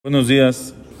Buenos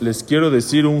días, les quiero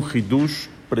decir un hidush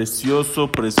precioso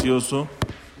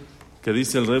que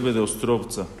dice el Rebbe de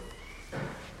Ostrovza,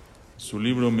 su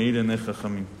libro Meir en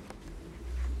Jajamim.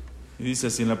 Y dice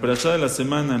así, en la perashá de la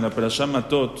semana, en la perashá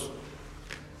Matot,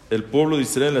 el pueblo de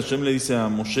Israel, Hashem le dice a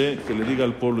Moshe que le diga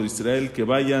al pueblo de Israel que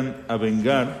vayan a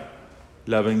vengar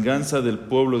la venganza del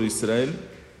pueblo de Israel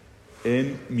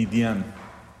en Midian.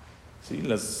 ¿Sí?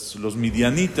 Los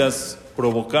midianitas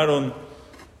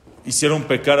hicieron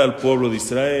pecar al pueblo de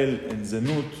Israel en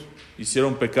Zenut,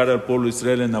 hicieron pecar al pueblo de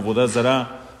Israel en Avodah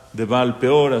Zará de Baal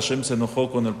Peor. Hashem se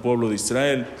enojó con el pueblo de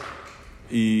Israel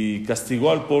y castigó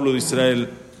al pueblo de Israel.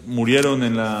 Murieron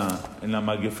en la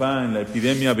Magefá, en la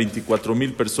epidemia,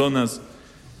 24,000 personas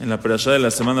en la perashá de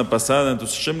la semana pasada.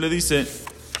 Entonces Hashem le dice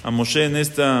a Moshe en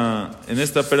esta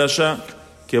perashá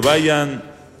que vayan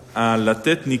a la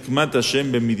Tet Nikmat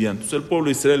Hashem ben Midian. Entonces el pueblo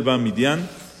de Israel va a Midian.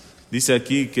 Dice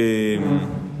aquí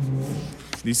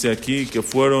que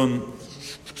fueron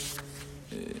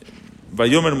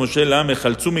Vayomer Moshe la'am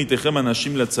echaltzu meitechem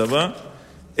anashim latzava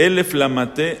 1,000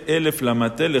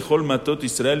 lamate lechol matot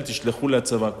Israel tishlechu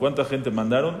latzava. ¿Cuánta gente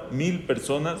mandaron? 1,000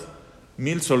 personas,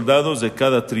 1,000 soldados de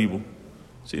cada tribu.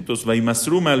 ¿Sí? Entonces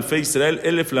vaimasru me'alfei Israel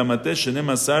 1,000 lamate shenem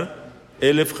asar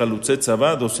 1,000 chalutze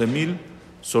tzava, 12,000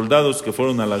 soldados que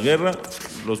fueron a la guerra.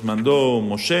 Los mandó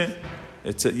Moshe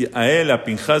a él, a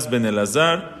Pinhas ben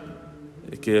Elazar,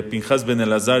 que Pinhas ben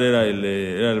Elazar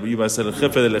iba a ser el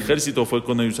jefe del ejército, fue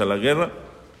con ellos a la guerra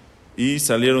y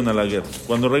salieron a la guerra.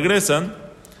 Cuando regresan,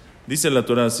 dice la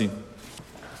Torah así,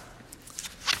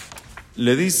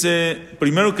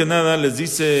 primero que nada les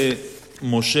dice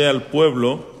Moshe al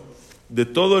pueblo, de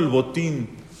todo el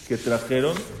botín que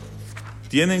trajeron,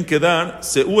 tienen que dar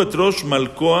Seu et rosh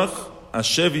malkoach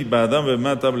ashevi ba'adam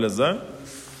ve'mat ablazar,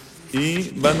 y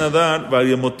van a dar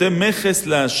Variemote mejes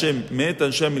la Hashem meet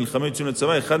anshe milchama yitzun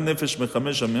letzava echad nefesh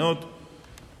mechamesh hameot,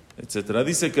 etc.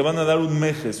 Dice que van a dar un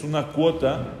mejes, una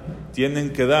cuota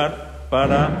tienen que dar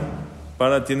para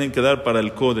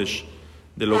el Kodesh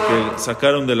de lo que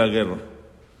sacaron de la guerra.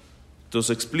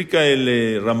 Entonces explica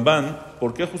el Ramban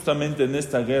por qué justamente en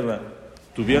esta guerra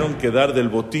tuvieron que dar del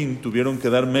botín, tuvieron que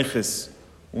dar mejes,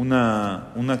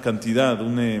 una cantidad,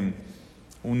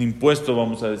 un impuesto,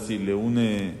 vamos a decirle,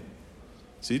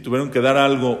 ¿sí? Tuvieron que dar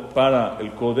algo para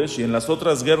el Kodesh, y en las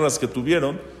otras guerras que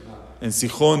tuvieron, en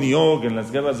Sihón y Og, en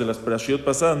las guerras de las Perashiot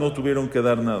pasadas, no tuvieron que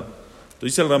dar nada. Entonces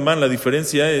dice el Ramban, la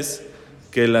diferencia es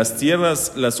que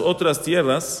las otras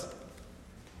tierras,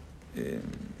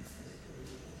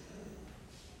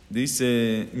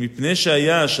 dice, Mipnei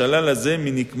shaya shalal hazeh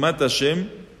minikmat Hashem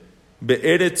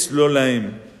be'eretz lo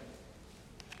lahem.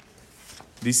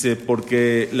 Dice,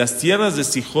 porque las tierras de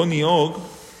Sihón y Og,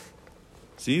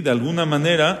 ¿sí? De alguna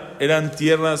manera eran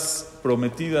tierras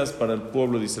prometidas para el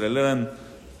pueblo de Israel, eran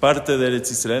parte de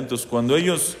Eretz Israel. Entonces cuando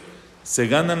ellos se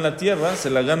ganan la tierra, se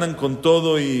la ganan con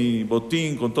todo y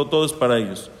botín, con todo es para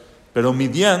ellos. Pero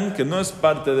Midian, que no es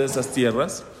parte de esas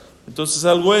tierras, entonces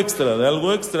algo extra, de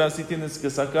algo extra sí tienes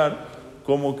que sacar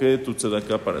como que tu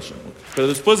tzedakah para Hashem. Pero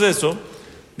después de eso,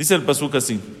 dice el pasuk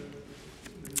así,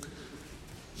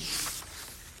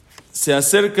 se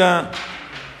acerca.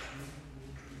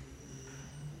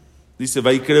 Dice,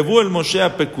 Vaikrevu el Moshe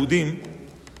a Pekudim,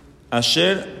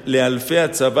 Asher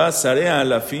lealfea tzavá, sarea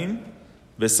alafim,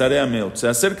 besarea meot. Se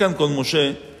acercan con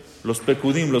Moshe los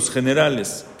Pekudim, los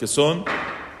generales, que son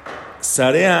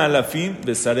sarea alafim,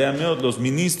 besarea meot, los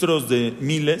ministros de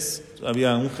miles,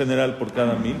 había un general por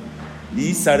cada 1,000,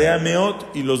 y sarea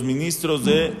meot, y los ministros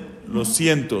de los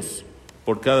cientos,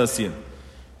 por cada 100.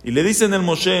 Y le dicen a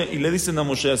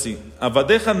Moshe así,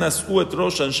 Avadeja nas'u et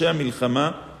rosh anshea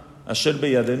milchama, Asher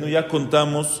beyadenu, ya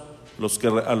contamos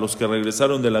a los que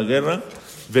regresaron de la guerra,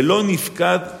 Velo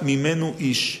nifkad mimenu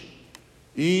ish,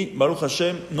 y Baruch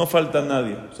Hashem no falta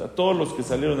nadie, o sea, todos los que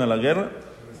salieron a la guerra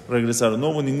regresaron, no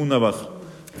hubo ninguna baja.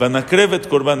 Vanakrevet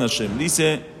korban Hashem,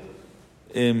 dice,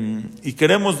 y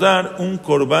queremos dar un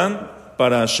korban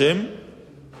para Hashem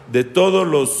de todo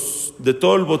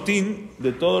el botín,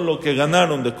 de todo lo que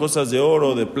ganaron, de cosas de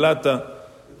oro, de plata,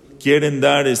 quieren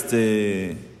dar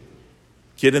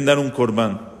un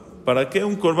corbán. ¿Para qué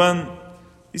un corbán?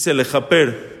 Dice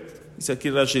lejaper. Dice aquí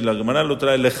Rashi, la Gemara lo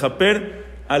trae, lejaper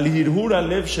al hirhur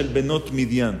alev shel benot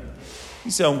Midian.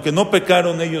 Dice, aunque no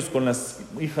pecaron ellos con las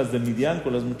hijas de Midian,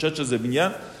 con las muchachas de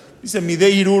Midian, dice, mide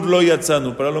hirhur lo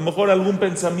yatzanu, pero a lo mejor algún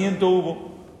pensamiento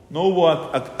hubo. No hubo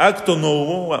acto, no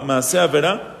hubo, maaseh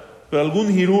verá, pero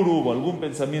algún hirhur hubo, algún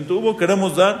pensamiento hubo.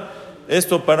 Queremos dar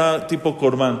esto para tipo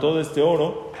corbán, todo este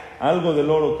oro, algo del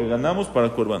oro que ganamos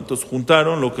para corbán. Entonces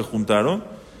juntaron lo que juntaron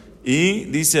y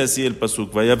dice así el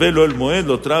pasuk, vayavelo el Moed,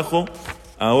 lo trajo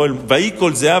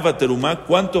Vaikol Zeava Terumá,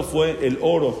 ¿cuánto fue el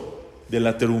oro de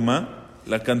la terumá?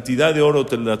 La cantidad de oro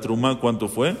de la terumá, ¿cuánto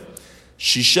fue?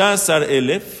 Shisha Asar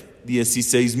Elef,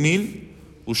 16,000,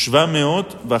 Ushva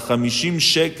Meot, Vachamishim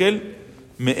Shekel,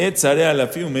 Meet Zare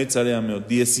Alafi, Meet Zare Meot,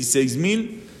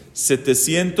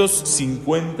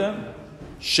 16,750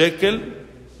 shekel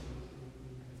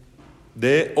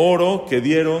de oro que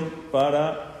dieron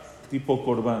para tipo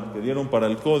Corbán, que dieron para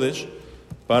el Kodesh,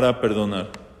 para perdonar.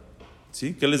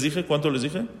 ¿Sí? ¿Qué les dije? ¿Cuánto les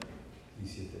dije?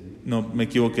 17,000. No, me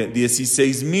equivoqué.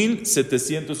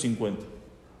 16,750.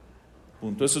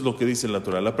 Punto. Eso es lo que dice la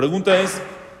Torah. La pregunta es,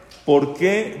 ¿por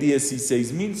qué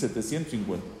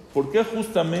 16,750? ¿Por qué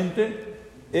justamente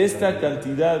esta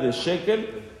cantidad de shekel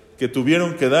que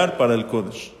tuvieron que dar para el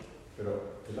Kodesh? Pero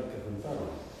es la que juntaron.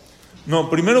 No,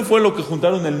 primero fue lo que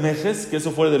juntaron el Mejes, que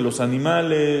eso fue de los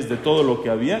animales, de todo lo que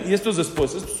había, y esto es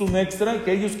después. Esto es un extra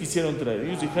que ellos quisieron traer.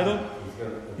 Ellos dijeron,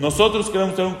 nosotros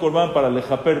queremos traer un corbán para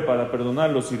lejaper, para perdonar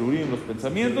los irurim, los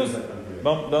pensamientos,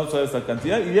 vamos a dar esta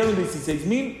cantidad, y dieron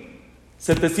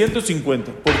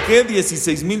 16,750. ¿Por qué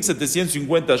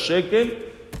 16,750 shekel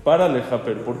para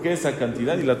lejaper? ¿Por qué esa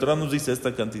cantidad? Y la Torah nos dice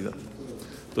esta cantidad.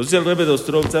 Entonces el Rebbe de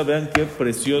Ostrovza, vean qué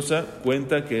preciosa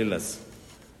cuenta que él hace.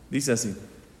 Dice así: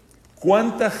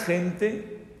 ¿cuánta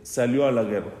gente salió a la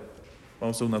guerra?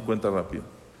 Vamos a hacer una cuenta rápida.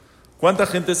 ¿Cuánta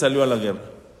gente salió a la guerra?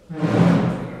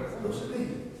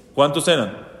 ¿Cuántos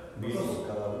eran?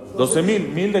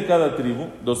 12,000, 1,000 de cada tribu,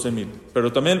 12,000.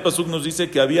 Pero también el Pasuk nos dice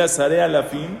que había Sare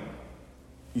Alafim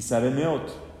y Sare Meot.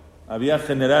 Había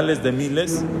generales de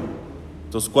miles.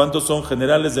 Entonces, ¿cuántos son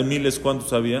generales de miles?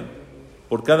 ¿Cuántos había?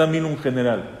 Por cada 1,000 un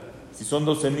general. Si son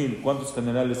 12,000, ¿cuántos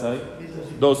generales hay?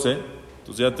 12.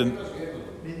 Entonces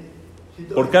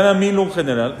por cada 1,000 un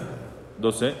general,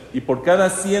 12. Y por cada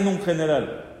 100 un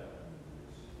general.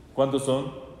 ¿Cuántos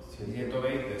son?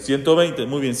 120. 120,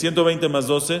 muy bien. 120 más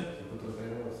 12,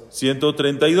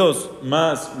 132.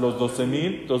 Más los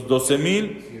 12,000, los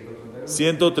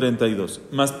 12,132.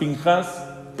 Más Pinjas,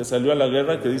 que salió a la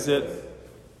guerra, que dice,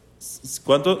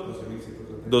 ¿cuánto?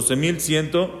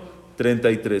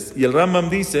 12,133. Y el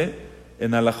Rambam dice,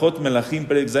 en Alajot Melachim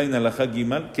Perek Zayin Alajá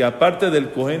Gimal, que aparte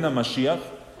del Kohen HaMashiach,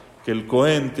 que el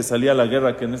Kohen que salía a la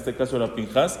guerra, que en este caso era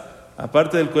Pinjas,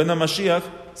 aparte del Kohen HaMashiach,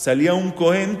 salía un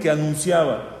Kohen que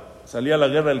anunciaba. Salía a la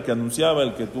guerra el que anunciaba,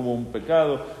 el que tuvo un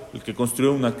pecado, el que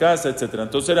construyó una casa, etc.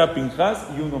 Entonces era Pinjas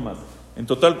y uno más. En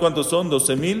total, ¿cuántos son?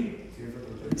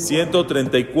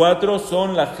 12,134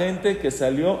 son la gente que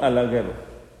salió a la guerra.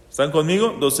 ¿Están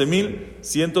conmigo?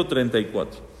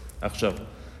 12,134. Achshav.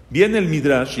 Viene el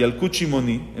Midrash y al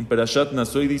Kuchimoni, en Perashat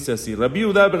Naso, y dice así: Rabbi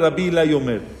Yehuda Rabbi Ilai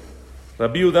Omer.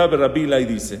 Rabbi Yehuda Rabbi Ilai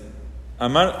dice: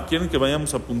 Amar, ¿quieren que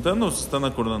vayamos apuntando o se están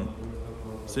acordando?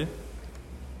 ¿Sí?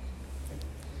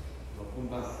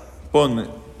 Pon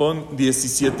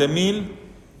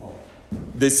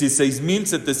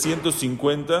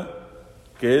 16,750,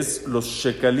 que es los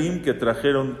shekalim que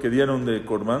trajeron, que dieron de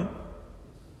Corbán.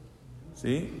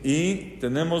 ¿Sí? Y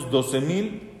tenemos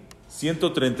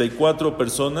 12,134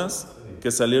 personas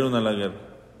que salieron a la guerra.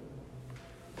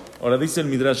 Ahora dice el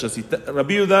Midrash así: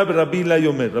 Rabbi Yehuda Rabbi Ilai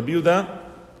Omer. Rabbi Yehuda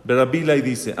Rabbi Ilai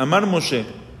dice: Amar Moshe,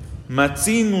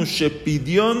 Matzinu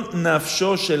shepidion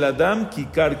nafsho shel adam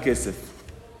kikar kesef.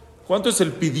 ¿Cuánto es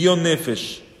el pidión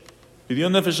nefesh?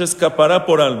 Pidión nefesh es capará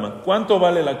por alma. ¿Cuánto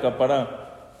vale la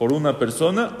capará por una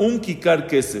persona? Un kikar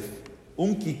kesef,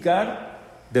 un kikar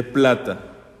de plata.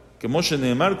 Que Moshe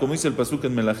Neemar, como dice el pasuk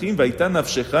en Melachim, vaitá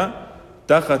nafshecha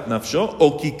tajat nafsho,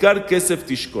 o kikar kesef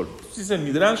tishkol. Dice el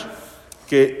Midrash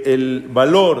que el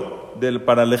valor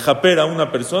para lejaper a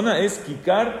una persona es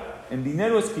kikar, en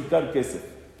dinero es kikar kesef.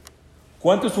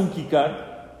 ¿Cuánto es un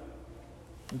kikar?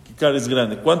 Un kikar es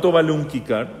grande. ¿Cuánto vale un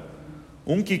kikar?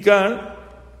 Un kikar,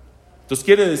 entonces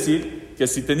quiere decir que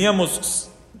si teníamos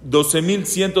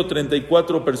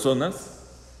 12,134 personas,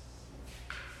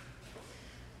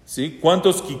 ¿sí?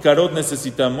 ¿Cuántos kikarot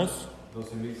necesitamos?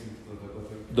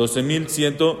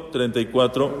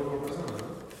 12,134.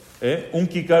 Un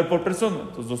kikar por persona.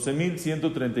 Entonces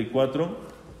 12,134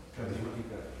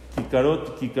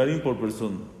 kikarim por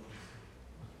persona.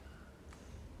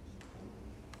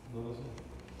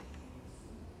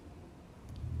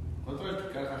 ¿Cuánto vale el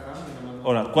kikar, jajam?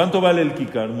 Ahora, ¿cuánto vale el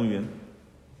kikar? Muy bien.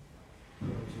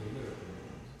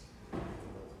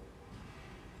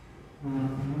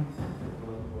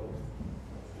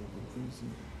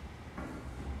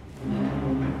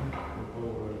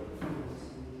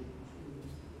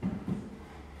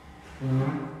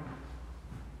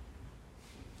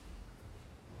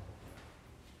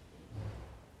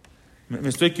 Me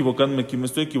estoy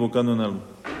equivocando en algo.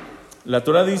 La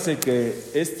Torah dice que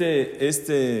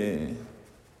este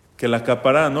que la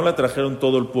capará no la trajeron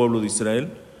todo el pueblo de Israel.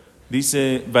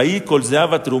 Dice, Vaí kol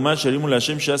zeava truma sherimu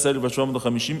Hashem she'asar b'shvam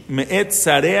hamishim me'et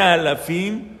sarea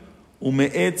alafim u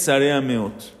me'et sarea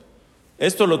meot.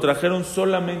 Esto lo trajeron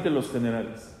solamente los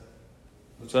generales.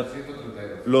 O sea,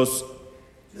 los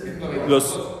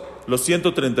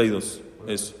 132.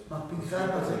 Eso.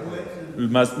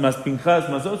 Más Pinjas,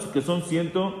 más dos, que son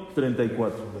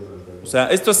 134. O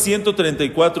sea, estos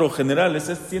 134 generales,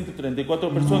 estas 134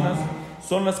 personas,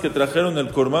 son las que trajeron el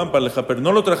corbán para el japer.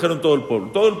 No lo trajeron todo el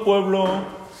pueblo. Todo el pueblo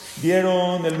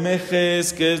dieron el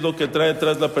mejes, que es lo que trae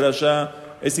tras la perashá,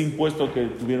 ese impuesto que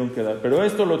tuvieron que dar. Pero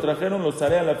esto lo trajeron los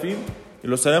haré a la fin, y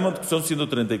los haremos son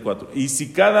 134. Y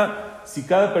si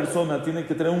cada persona tiene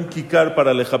que traer un kikar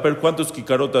para el japer, ¿cuántos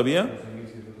kikarot había?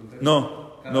 No.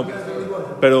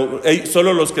 Pero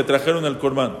solo los que trajeron el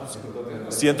corbán.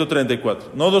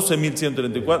 134, no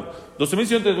 12.134.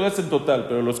 12.134 es en total,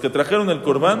 pero los que trajeron el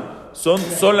corbán son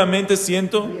solamente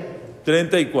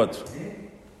 134.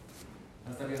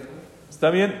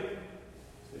 ¿Está bien?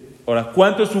 Ahora,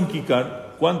 ¿cuánto es un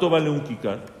kikar? ¿Cuánto vale un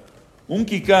kikar? Un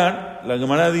kikar, la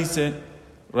Gemara dice,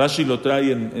 Rashi lo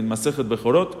trae en Masejet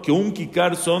Bejorot, que un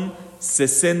kikar son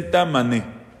 60 mané.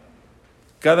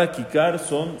 Cada kikar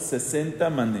son 60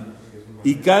 mané.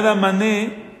 Y cada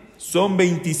mané son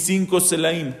 25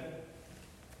 selaim.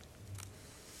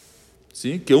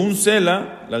 ¿Sí? Que un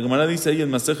sela, la Gemara dice ahí en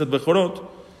Masejet Bejorot,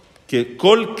 que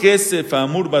kol kesef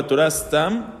amur batorah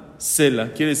stam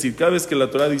sela. Quiere decir, cada vez que la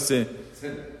Torah dice,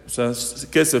 o sea,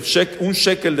 kesef, un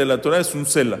shekel de la Torah es un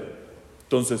sela.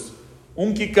 Entonces,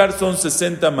 un kikar son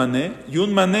 60 mané y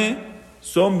un mané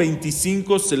son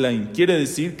 25 selaim. Quiere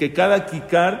decir que cada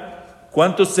kikar,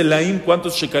 ¿cuántos selaim,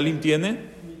 cuántos shekalim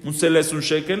tiene? Un sela es un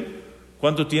shekel.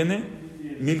 ¿Cuánto tiene?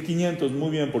 1.500, muy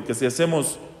bien, porque si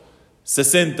hacemos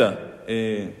 60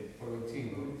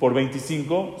 por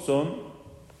 25 son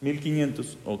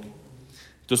 1.500. Okay.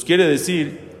 Entonces quiere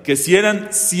decir que si eran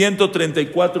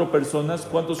 134 personas,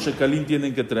 ¿cuántos shekalim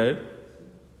tienen que traer?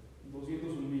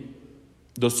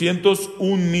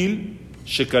 201.000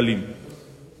 shekalim.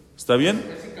 ¿Está bien?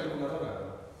 Es sin calculadora.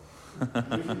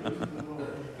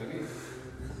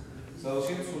 O sea,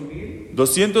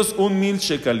 201.000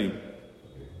 shekalim.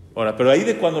 Ahora, pero ahí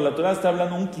de cuando la Torah está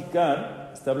hablando un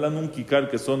kikar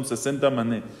que son 60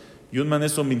 mané, y un mané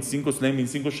son 25 shekalim,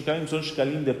 25 shekalim son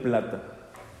shekalim de plata.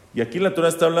 Y aquí la Torah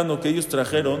está hablando que ellos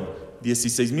trajeron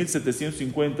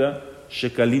 16.750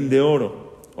 shekalim de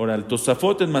oro. Ahora, el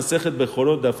Tosafot en Masejet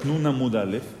Bejorot Dafnun Amud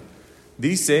Aleph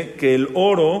dice que el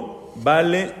oro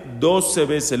vale 12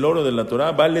 veces, el oro de la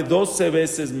Torah vale 12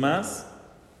 veces más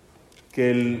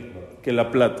que la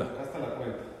plata. Hasta la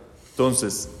cuenta.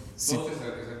 Entonces, 12 es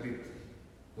la que se repite.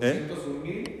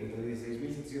 201.000 entre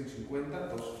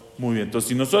 16.750, 2. Muy bien, entonces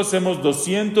si nosotros hacemos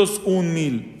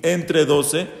 201.000 entre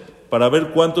 12, para ver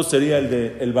cuánto sería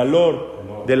el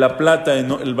valor de la plata,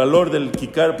 el valor del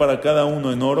kikar para cada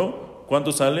uno en oro,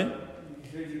 ¿cuánto sale?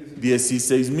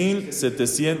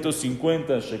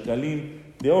 16.750 shekalim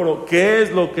de oro, que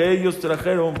es lo que ellos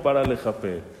trajeron para el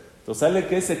japer. Entonces sale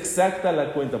que es exacta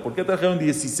la cuenta. ¿Por qué trajeron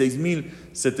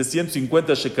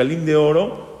 16.750 shekalim de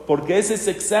oro? Porque ese es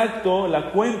exacto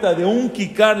la cuenta de un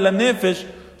kikar, la nefesh,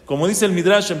 como dice el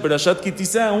Midrash en Perashat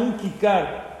Kitizá, un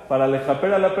kikar para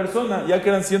lejaper a la persona, ya que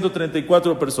eran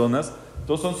 134 personas,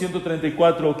 entonces son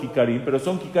 134 kikarim, pero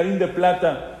son kikarim de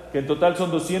plata, que en total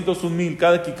son 201.000,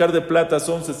 cada kikar de plata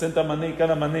son 60 mané, y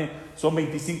cada mané son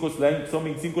 25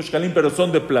 shkalim, pero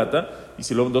son de plata, y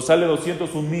si nos sale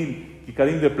 201.000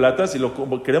 kikarim de plata, si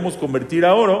lo queremos convertir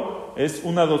a oro, es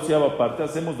una doceava parte,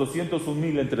 hacemos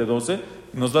 201.000 entre 12,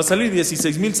 nos va a salir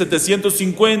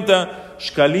 16.750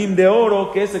 shkalim de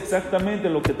oro, que es exactamente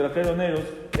lo que trajeron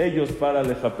ellos para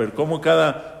el japer. Como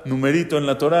cada numerito en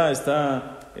la Torah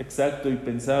está exacto y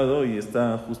pensado y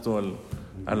está justo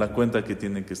a la cuenta que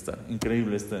tiene que estar.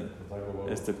 Increíble este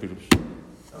pirush.